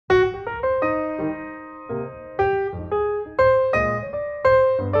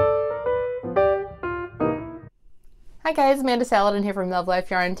Hi guys, Amanda Saladin here from Love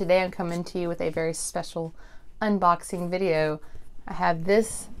Life Yarn. Today I'm coming to you with a very special unboxing video. I have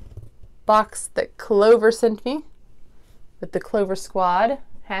this box that Clover sent me with the Clover Squad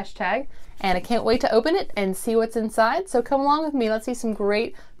hashtag, and I can't wait to open it and see what's inside. So come along with me, let's see some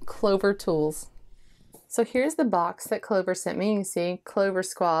great Clover tools. So here's the box that Clover sent me. You can see Clover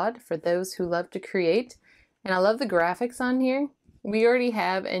Squad for those who love to create. And I love the graphics on here. We already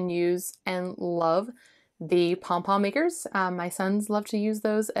have and use and love the pom-pom makers. My sons love to use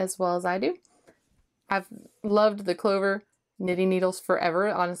those as well as I do. I've loved the Clover knitting needles forever.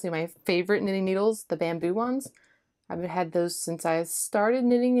 Honestly, my favorite knitting needles, the bamboo ones. I've had those since I started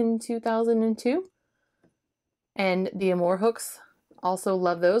knitting in 2002. And the Amore hooks, also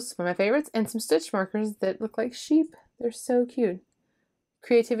love those, one of my favorites. And some stitch markers that look like sheep. They're so cute.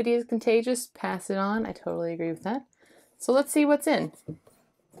 Creativity is contagious, pass it on. I totally agree with that. So let's see what's in.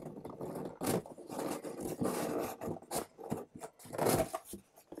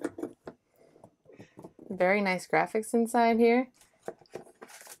 Very nice graphics inside here.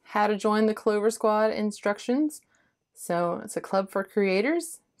 How to join the Clover Squad instructions. So it's a club for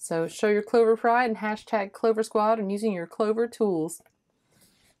creators. So show your Clover pride and hashtag Clover Squad and using your Clover tools.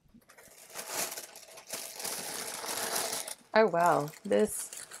 Oh wow,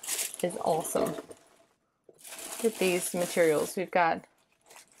 this is awesome. Look at these materials. We've got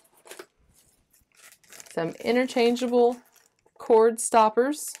some interchangeable cord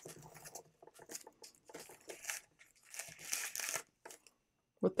stoppers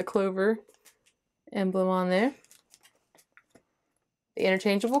with the Clover emblem on there. The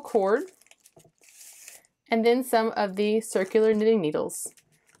interchangeable cord. And then some of the circular knitting needles.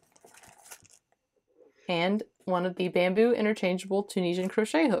 And one of the bamboo interchangeable Tunisian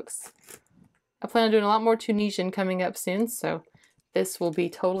crochet hooks. I plan on doing a lot more Tunisian coming up soon, so this will be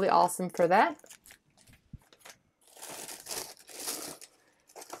totally awesome for that.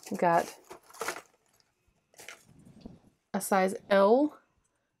 Got a size L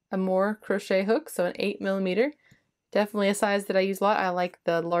Amore crochet hook, so an 8mm. Definitely a size that I use a lot. I like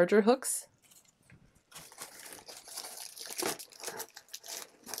the larger hooks.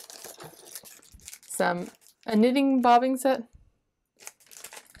 A knitting bobbing set.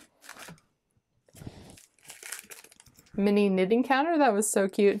 Mini knitting counter, that was so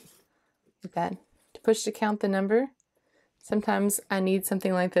cute. Like that, to push to count the number. Sometimes I need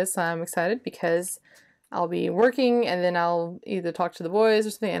something like this. I'm excited because I'll be working and then I'll either talk to the boys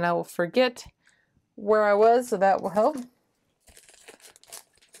or something and I will forget where I was, so that will help.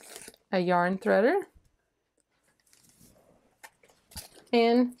 A yarn threader.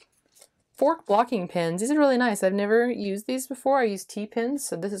 And fork blocking pins. These are really nice. I've never used these before. I use T-pins,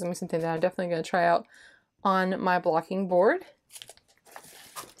 so this is going to be something that I'm definitely going to try out on my blocking board.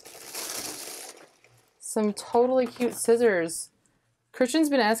 Some totally cute scissors. Christian's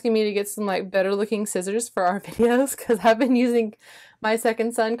been asking me to get some like better looking scissors for our videos because I've been using my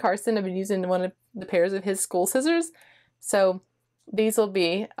second son, Carson. I've been using one of the pairs of his school scissors. So these will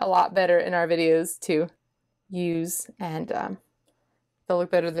be a lot better in our videos to use, and they'll look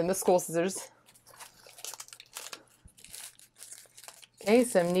better than the school scissors. Okay,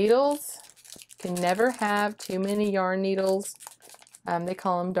 some needles. Can never have too many yarn needles. They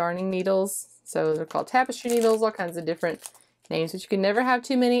call them darning needles. So they're called tapestry needles, all kinds of different names, but you can never have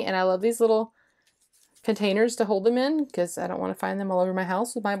too many. And I love these little containers to hold them in because I don't want to find them all over my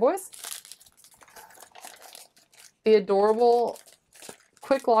house with my boys. The adorable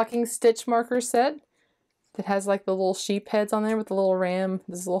quick locking stitch marker set that has like the little sheep heads on there with the little ram,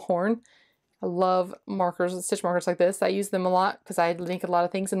 this little horn. I love markers, stitch markers like this. I use them a lot because I link a lot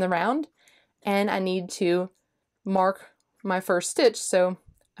of things in the round and I need to mark my first stitch, so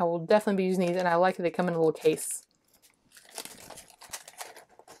I will definitely be using these, and I like that they come in a little case.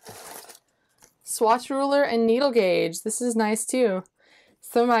 Swatch ruler and needle gauge. This is nice too.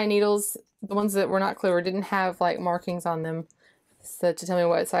 Some of my needles, the ones that were not Clover, didn't have like markings on them so to tell me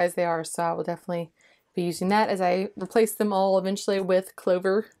what size they are, so I will definitely be using that as I replace them all eventually with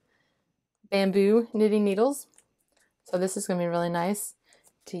Clover bamboo knitting needles. So this is going to be really nice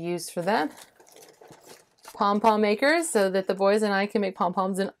to use for that. Pom-pom makers, so that the boys and I can make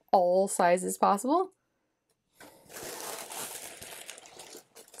pom-poms in all sizes possible.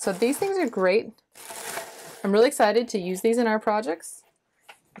 So these things are great. I'm really excited to use these in our projects.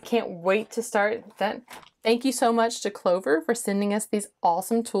 I can't wait to start that. Thank you so much to Clover for sending us these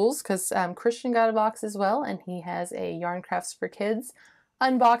awesome tools, because Christian got a box as well, and he has a Yarn Crafts for Kids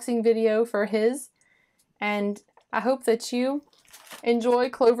unboxing video for his. And I hope that you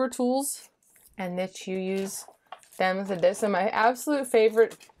enjoy Clover tools and that you use them. So these are my absolute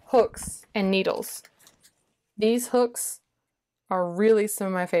favorite hooks and needles. These hooks are really some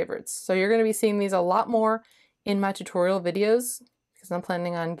of my favorites. So you're going to be seeing these a lot more in my tutorial videos because I'm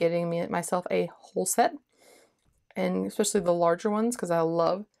planning on getting myself a whole set, and especially the larger ones because I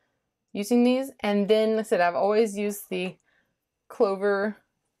love using these. And then, like I said, I've always used the Clover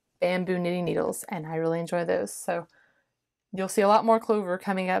bamboo knitting needles and I really enjoy those. So you'll see a lot more Clover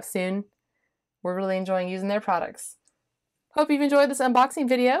coming up soon. We're really enjoying using their products. Hope you've enjoyed this unboxing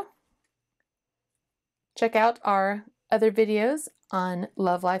video. Check out our other videos on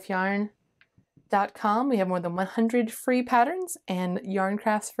love.life.yarn.com. We have more than 100 free patterns and yarn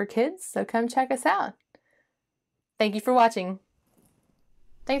crafts for kids, so come check us out. Thank you for watching.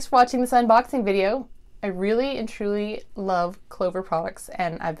 Thanks for watching this unboxing video. I really and truly love Clover products,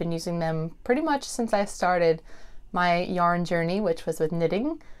 and I've been using them pretty much since I started my yarn journey, which was with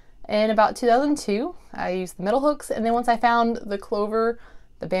knitting. In about 2002, I used the middle hooks, and then once I found the Clover,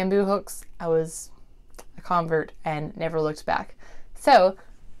 the bamboo hooks, I was a convert and never looked back. So,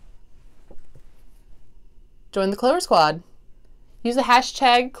 join the Clover Squad. Use the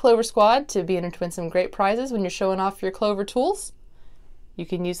hashtag Clover Squad to be entered to win some great prizes when you're showing off your Clover tools. You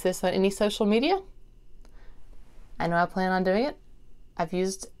can use this on any social media. I know I plan on doing it. I've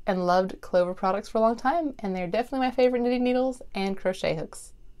used and loved Clover products for a long time, and they're definitely my favorite knitting needles and crochet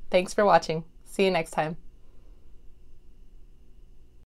hooks. Thanks for watching. See you next time.